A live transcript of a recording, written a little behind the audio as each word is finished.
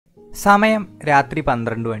സമയം രാത്രി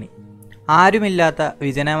 12 മണി. ആരുമില്ലാത്ത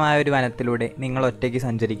വിജനമായ ഒരു വനത്തിലൂടെ നിങ്ങൾ ഒറ്റയ്ക്ക്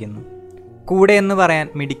സഞ്ചരിക്കുന്നു. കൂടെ എന്ന് പറയാൻ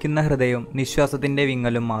മിടിക്കുന്ന ഹൃദയവും നിശ്വാസത്തിൻ്റെ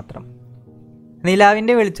വിങ്ങലും മാത്രം.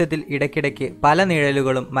 നിലാവിൻ്റെ വെളിച്ചത്തിൽ ഇടയ്ക്കിടയ്ക്ക് പല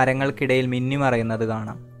നിഴലുകളും മരങ്ങൾക്കിടയിൽ മിന്നിമറയുന്നത്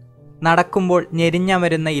കാണാം. നടക്കുമ്പോൾ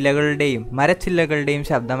ഞെരിഞ്ഞമരുന്ന ഇലകളുടെയും മരച്ചില്ലകളുടെയും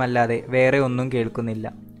ശബ്ദമല്ലാതെ വേറെ ഒന്നും കേൾക്കുന്നില്ല.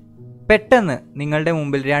 പെട്ടെന്ന് നിങ്ങളുടെ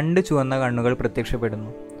മുമ്പിൽ 2 ചുവന്ന കണ്ണുകൾ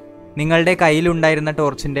പ്രത്യക്ഷപ്പെടുന്നു. നിങ്ങളുടെ കയ്യിലുണ്ടായിരുന്ന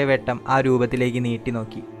ടോർച്ചിൻ്റെ വെട്ടം ആ രൂപത്തിലേക്ക് നീട്ടി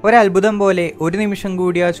നോക്കി. ഒരത്ഭുതം പോലെ ഒരു നിമിഷം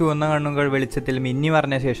കൂടി ആ ചുവന്ന കണ്ണുകൾ വെളിച്ചത്തിൽ മിന്നി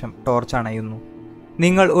മറഞ്ഞ ശേഷം ടോർച്ച് അണയുന്നു.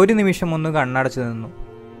 നിങ്ങൾ ഒരു നിമിഷം ഒന്ന് കണ്ണടച്ചു നിന്നു.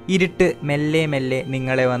 ഇരുട്ട് മെല്ലെ മെല്ലെ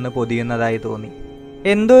നിങ്ങളെ വന്ന് പൊതിയുന്നതായി തോന്നി.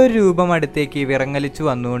 എന്തോ ഒരു രൂപം അടുത്തേക്ക് വിറങ്ങലിച്ചു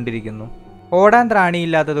വന്നുകൊണ്ടിരിക്കുന്നു. ഓടാൻ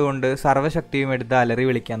ത്രാണിയില്ലാത്തതുകൊണ്ട് സർവ്വശക്തിയും എടുത്ത് അലറി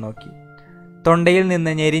വിളിക്കാൻ നോക്കി. തൊണ്ടയിൽ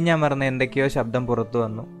നിന്ന് ഞെരിഞ്ഞമർന്ന എന്തൊക്കെയോ ശബ്ദം പുറത്തു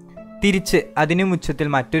വന്നു. തിരിച്ച് അതിനും ഉച്ചത്തിൽ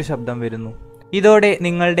മറ്റൊരു ശബ്ദം വരുന്നു. ഇതോടെ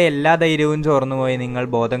നിങ്ങളുടെ എല്ലാ ധൈര്യവും ചോർന്നുപോയി നിങ്ങൾ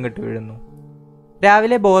ബോധം കെട്ടു വീഴുന്നു.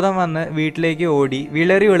 രാവിലെ ബോധം വന്ന് വീട്ടിലേക്ക് ഓടി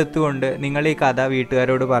വിളറി വെളുത്തുകൊണ്ട് നിങ്ങൾ ഈ കഥ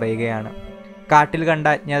വീട്ടുകാരോട് പറയുകയാണ്. കാട്ടിൽ കണ്ട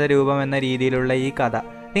അജ്ഞാത രൂപം എന്ന രീതിയിലുള്ള ഈ കഥ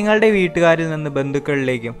നിങ്ങളുടെ വീട്ടുകാരിൽ നിന്ന്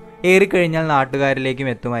ബന്ധുക്കളിലേക്കും ഏറിക്കഴിഞ്ഞാൽ നാട്ടുകാരിലേക്കും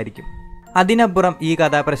എത്തുമായിരിക്കും. അതിനപ്പുറം ഈ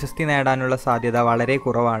കഥ പ്രശസ്തി നേടാനുള്ള സാധ്യത വളരെ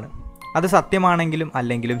കുറവാണ്. അത് സത്യമാണെങ്കിലും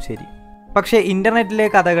അല്ലെങ്കിലും ശരി. പക്ഷേ ഇൻ്റർനെറ്റിലെ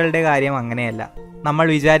കഥകളുടെ കാര്യം അങ്ങനെയല്ല. നമ്മൾ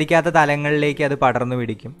വിചാരിക്കാത്ത തലങ്ങളിലേക്ക് അത് പടർന്നു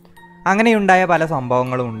പിടിക്കും. അങ്ങനെയുണ്ടായ പല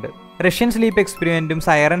സംഭവങ്ങളും ഉണ്ട്. റഷ്യൻ സ്ലീപ്പ് എക്സ്പെരിമെൻറ്റും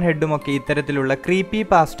സൈറൻ ഹെഡും ഒക്കെ ഇത്തരത്തിലുള്ള ക്രീപ്പി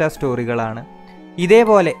പാസ്റ്റ സ്റ്റോറികളാണ്.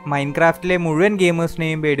 ഇതേപോലെ മൈൻക്രാഫ്റ്റിലെ മുഴുവൻ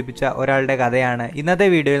ഗെയിമേഴ്സിനെയും പേടിപ്പിച്ച ഒരാളുടെ കഥയാണ് ഇന്നത്തെ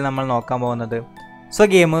വീഡിയോയിൽ നമ്മൾ നോക്കാൻ പോകുന്നത്. So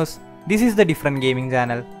gamers, this is the different gaming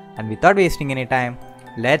channel and without wasting any time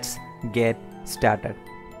let's get started.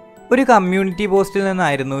 ഒരു കമ്മ്യൂണിറ്റി പോസ്റ്റിൽ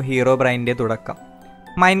നിന്നായിരുന്നു ഹീറോബ്രൈൻ്റെ തുടക്കം.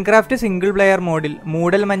 മൈൻക്രാഫ്റ്റ് സിംഗിൾ പ്ലെയർ മോഡിൽ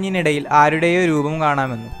മൂടൽ മഞ്ഞിനിടയിൽ ആരുടെയോ രൂപം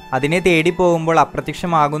കാണാമെന്നും അതിനെ തേടി പോകുമ്പോൾ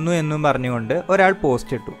അപ്രത്യക്ഷമാകുന്നു എന്നും പറഞ്ഞുകൊണ്ട് ഒരാൾ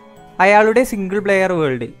പോസ്റ്റ് ഇട്ടു. അയാളുടെ സിംഗിൾ പ്ലെയർ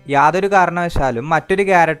വേൾഡിൽ യാതൊരു കാരണവശാലും മറ്റൊരു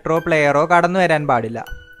ക്യാരക്ടറോ പ്ലെയറോ കടന്നു വരാൻ പാടില്ല.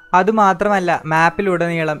 അതുമാത്രമല്ല,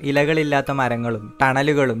 മാപ്പിലുടനീളം ഇലകളില്ലാത്ത മരങ്ങളും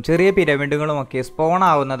ടണലുകളും ചെറിയ പിരമിഡുകളും ഒക്കെ സ്പോൺ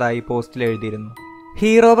ആവുന്നതായി പോസ്റ്റിൽ എഴുതിയിരുന്നു.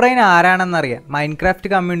 ഹീറോബ്രൈൻ ആരാണെന്നറിയാൻ മൈൻക്രാഫ്റ്റ്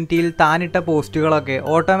കമ്മ്യൂണിറ്റിയിൽ താനിട്ട പോസ്റ്റുകളൊക്കെ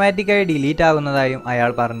ഓട്ടോമാറ്റിക്കായി ഡിലീറ്റ് ആകുന്നതായും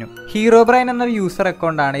അയാൾ പറഞ്ഞു. ഹീറോബ്രൈൻ എന്നൊരു യൂസർ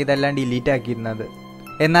അക്കൗണ്ടാണ് ഇതെല്ലാം ഡിലീറ്റ് ആക്കിയിരുന്നത്.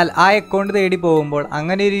 എന്നാൽ ആ അക്കൗണ്ട് തേടി പോകുമ്പോൾ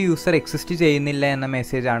അങ്ങനെ ഒരു യൂസർ എക്സിസ്റ്റ് ചെയ്യുന്നില്ല എന്ന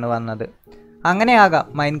മെസ്സേജാണ് വന്നത്. അങ്ങനെയാകാം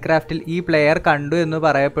മൈൻക്രാഫ്റ്റിൽ ഈ പ്ലെയർ കണ്ടു എന്ന്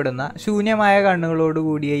പറയപ്പെടുന്ന ശൂന്യമായ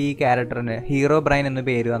കണ്ണുകളോടുകൂടിയ ഈ ക്യാരക്ടറിന് ഹീറോബ്രൈൻ എന്ന്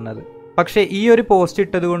പേര് വന്നത്. പക്ഷേ ഈ ഒരു പോസ്റ്റ്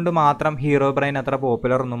ഇട്ടതുകൊണ്ട് മാത്രം ഹീറോബ്രൈൻ അത്ര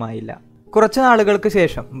പോപ്പുലർ ഒന്നുമായില്ല. കുറച്ച് നാളുകൾക്ക്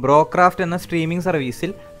ശേഷം ബ്രോക്രാഫ്റ്റ് എന്ന സ്ട്രീമിംഗ്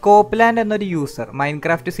സർവീസിൽ കോപ്ലാൻഡ് എന്നൊരു user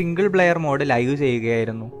Minecraft single player mode live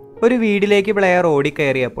ചെയ്യുകയായിരുന്നു. ഒരു വീടിലേക്ക് പ്ലെയർ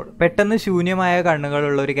ഓടിക്കയറിയപ്പോൾ പെട്ടെന്ന് ശൂന്യമായ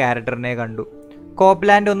കണ്ണുകളുള്ള ഒരു ക്യാരക്ടറിനെ കണ്ടു.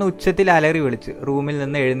 കോപ്ലാൻഡ് ഒന്ന് ഉച്ചത്തിൽ അലറി വിളിച്ച് റൂമിൽ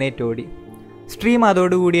നിന്ന് എഴുന്നേറ്റോടി. സ്ട്രീം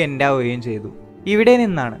അതോടുകൂടി എൻഡ് ആവുകയും ചെയ്തു. ഇവിടെ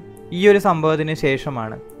നിന്നാണ്, ഈ ഒരു സംഭവത്തിന്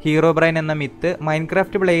ശേഷമാണ് ഹീറോബ്രൈൻ എന്ന മിത്ത്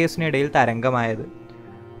മൈൻക്രാഫ്റ്റ് പ്ലേയേഴ്സിനിടയിൽ തരംഗമായത്.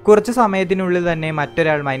 കുറച്ച് സമയത്തിനുള്ളിൽ തന്നെ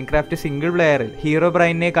മറ്റൊരാൾ മൈൻക്രാഫ്റ്റ് സിംഗിൾ പ്ലെയറിൽ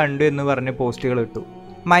ഹീറോബ്രൈനെ കണ്ടു എന്ന് പറഞ്ഞ് പോസ്റ്റുകൾ ഇട്ടു.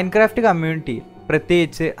 മൈൻക്രാഫ്റ്റ് കമ്മ്യൂണിറ്റിയിൽ,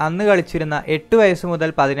 പ്രത്യേകിച്ച് അന്ന് കളിച്ചിരുന്ന 8 വയസ്സ്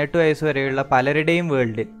മുതൽ 18 വയസ്സ് വരെയുള്ള പലരുടെയും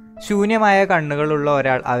വേൾഡിൽ ശൂന്യമായ കണ്ണുകളുള്ള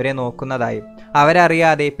ഒരാൾ അവരെ നോക്കുന്നതായും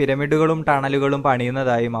അവരറിയാതെ പിരമിഡുകളും ടണലുകളും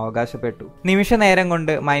പണിയുന്നതായും അവകാശപ്പെട്ടു. നിമിഷ നേരം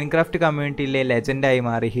കൊണ്ട് മൈൻക്രാഫ്റ്റ് കമ്മ്യൂണിറ്റിയിലെ ലെജൻഡായി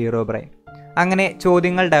മാറി ഹീറോബ്രൈൻ. അങ്ങനെ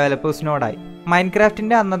ചോദ്യങ്ങൾ ഡെവലപ്പേഴ്സിനോടായി.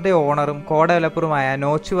 മൈൻക്രാഫ്റ്റിൻ്റെ അന്നത്തെ ഓണറും കോ ഡെവലപ്പറുമായ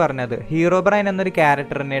നോച്ച് പറഞ്ഞത് ഹീറോബ്രൈൻ എന്നൊരു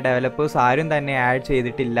ക്യാരക്ടറിനെ ഡെവലപ്പേഴ്സ് ആരും തന്നെ ആഡ്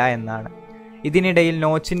ചെയ്തിട്ടില്ല എന്നാണ്. ഇതിനിടയിൽ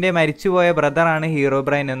നോച്ചിൻ്റെ മരിച്ചുപോയ ബ്രദറാണ്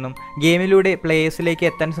ഹീറോബ്രൈൻ എന്നും ഗെയിമിലൂടെ പ്ലേയേഴ്സിലേക്ക്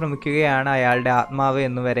എത്താൻ ശ്രമിക്കുകയാണ് അയാളുടെ ആത്മാവ്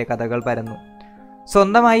എന്നുവരെ കഥകൾ പരന്നു.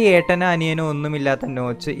 സ്വന്തമായി ഏട്ടനോ അനിയനോ ഒന്നുമില്ലാത്ത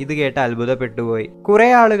നോച്ച് ഇത് കേട്ട് അത്ഭുതപ്പെട്ടുപോയി. കുറെ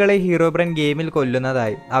ആളുകളെ ഹീറോബ്രൈൻ ഗെയിമിൽ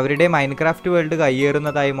കൊല്ലുന്നതായും അവരുടെ മൈൻക്രാഫ്റ്റ് വേൾഡ്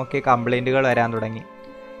കയ്യേറുന്നതായും ഒക്കെ കംപ്ലൈൻറ്റുകൾ വരാൻ തുടങ്ങി.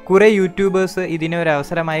 കുറെ യൂട്യൂബേഴ്സ് ഇതിനെ ഒരു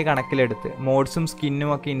അവസരമായി കണക്കിലെടുത്ത് മോഡ്സും സ്കിന്നും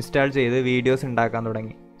ഒക്കെ ഇൻസ്റ്റാൾ ചെയ്ത് വീഡിയോസ് ഉണ്ടാക്കാൻ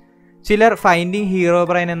തുടങ്ങി. ചിലർ ഫൈൻഡിങ്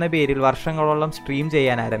ഹീറോബ്രൈൻ എന്ന പേരിൽ വർഷങ്ങളോളം സ്ട്രീം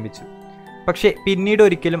ചെയ്യാൻ ആരംഭിച്ചു. പക്ഷേ പിന്നീട്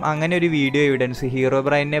ഒരിക്കലും അങ്ങനെ ഒരു വീഡിയോ എവിഡൻസ്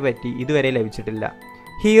ഹീറോബ്രൈനെ പറ്റി ഇതുവരെ ലഭിച്ചിട്ടില്ല.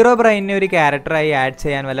 ഹീറോബ്രൈനെ ഒരു ക്യാരക്ടറായി ആഡ്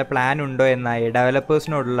ചെയ്യാൻ വല്ല പ്ലാൻ ഉണ്ടോ എന്നായി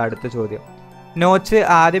ഡെവലപ്പേഴ്സിനോടുള്ള അടുത്ത ചോദ്യം. നോച്ച്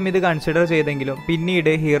ആദ്യം ഇത് കൺസിഡർ ചെയ്തെങ്കിലും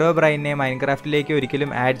പിന്നീട് ഹീറോബ്രൈനെ മൈൻക്രാഫ്റ്റിലേക്ക്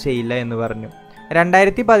ഒരിക്കലും ആഡ് ചെയ്യില്ല എന്ന് പറഞ്ഞു.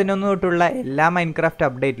 2011 തൊട്ടുള്ള എല്ലാ മൈൻക്രാഫ്റ്റ്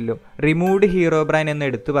അപ്ഡേറ്റിലും റിമൂവ്ഡ് ഹീറോബ്രൈൻ എന്ന്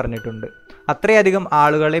എടുത്തു പറഞ്ഞിട്ടുണ്ട്. അത്രയധികം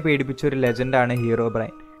ആളുകളെ പേടിപ്പിച്ചൊരു ലെജൻഡാണ്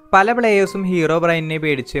ഹീറോബ്രൈൻ. പല പ്ലേയേഴ്സും ഹീറോബ്രൈനെ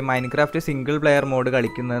പേടിച്ച് മൈൻക്രാഫ്റ്റ് സിംഗിൾ പ്ലെയർ മോഡ്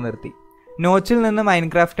കളിക്കുന്നത് നിർത്തി. നോച്ചിൽ നിന്ന്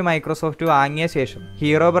മൈൻക്രാഫ്റ്റ് മൈക്രോസോഫ്റ്റ് വാങ്ങിയ ശേഷം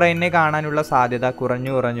ഹീറോബ്രൈനെ കാണാനുള്ള സാധ്യത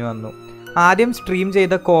കുറഞ്ഞു വന്നു. ആദ്യം സ്ട്രീം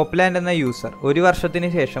ചെയ്ത കോപ്ലാൻഡ് എന്ന യൂസർ 1 വർഷത്തിന്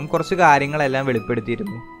ശേഷം കുറച്ച് കാര്യങ്ങളെല്ലാം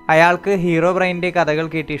വെളിപ്പെടുത്തിയിരുന്നു. അയാൾക്ക് ഹീറോബ്രൈൻ്റെ കഥകൾ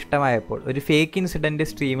കേട്ട് ഇഷ്ടമായപ്പോൾ ഒരു ഫേക്ക് ഇൻസിഡൻറ്റ്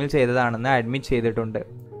സ്ട്രീമിൽ ചെയ്തതാണെന്ന് അഡ്മിറ്റ് ചെയ്തിട്ടുണ്ട്.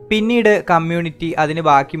 പിന്നീട് കമ്മ്യൂണിറ്റി അതിന്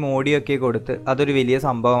ബാക്കി മോഡിയൊക്കെ കൊടുത്ത് അതൊരു വലിയ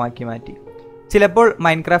സംഭവമാക്കി മാറ്റി. ചിലപ്പോൾ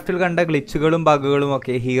മൈൻക്രാഫ്റ്റിൽ കണ്ട ഗ്ലിച്ചുകളും ബഗുകളും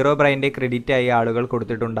ഒക്കെ ഹീറോബ്രൈൻ്റെ ക്രെഡിറ്റായി ആളുകൾ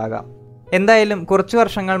കൊടുത്തിട്ടുണ്ടാകാം. എന്തായാലും കുറച്ച്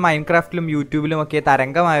വർഷങ്ങൾ മൈൻക്രാഫ്റ്റിലും യൂട്യൂബിലുമൊക്കെ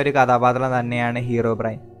തരംഗമായൊരു കഥാപാത്രം തന്നെയാണ്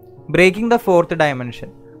ഹീറോബ്രൈൻ. ബ്രേക്കിംഗ് ദ ഫോർത്ത് ഡയമെൻഷൻ,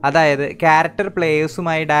 അതായത് ക്യാരക്ടർ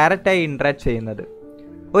പ്ലേയേഴ്സുമായി ഡയറക്റ്റായി ഇൻട്രാക്ട് ചെയ്യുന്നത്.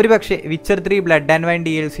 ഒരുപക്ഷെ വിച്ചർ 3 ബ്ലഡ് ആൻഡ് വൈൻ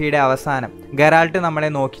DLCയുടെ അവസാനം ഗെറാൾട്ട്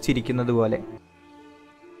നമ്മളെ നോക്കിച്ചിരിക്കുന്നത് പോലെ.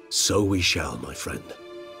 So we shall, my friend.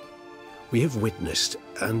 We have witnessed,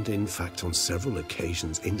 and in fact on several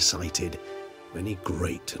occasions incited, many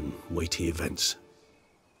great and weighty events.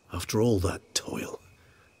 After all that toil,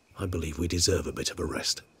 I believe we deserve a bit of a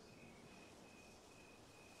rest.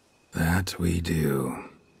 That we do.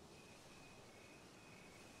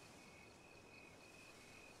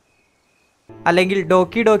 അല്ലെങ്കിൽ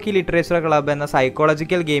ഡോക്കി ഡോക്കി literature club എന്ന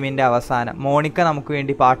psychological ഗെയിമിന്റെ അവസാനം Monica നമുക്ക്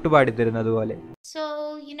വേണ്ടി പാട്ടുപാടി തരുന്നത് പോലെ. So,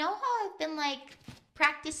 you know how I've been like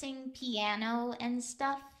practicing piano and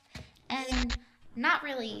stuff and not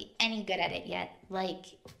really any good at it yet, like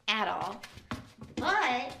at all.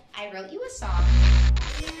 But I wrote you a song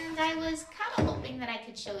and I was kind of hoping that I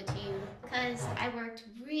could show it to you because I worked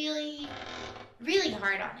really, really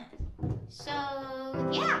hard on it. So,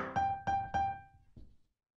 yeah.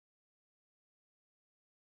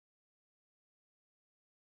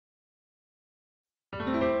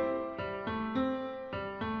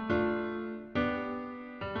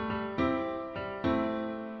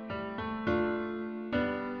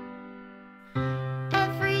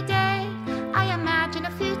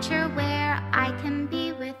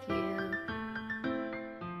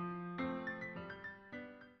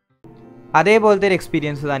 അതേപോലത്തെ ഒരു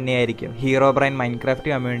experience തന്നെയായിരിക്കും ഹീറോബ്രൈൻ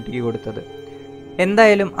Minecraft കമ്മ്യൂണിറ്റിക്ക് കൊടുത്തത്.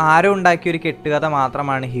 എന്തായാലും ആരോ ഉണ്ടാക്കിയൊരു കെട്ടുകഥ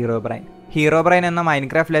മാത്രമാണ് ഹീറോബ്രൈൻ. ഹീറോബ്രൈൻ എന്ന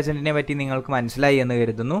Minecraft ലെജൻഡിനെ പറ്റി നിങ്ങൾക്ക് മനസ്സിലായി എന്ന്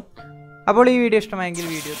കരുതുന്നു. അപ്പോൾ ഈ വീഡിയോ ഇഷ്ടമായെങ്കിൽ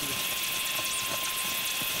വീഡിയോ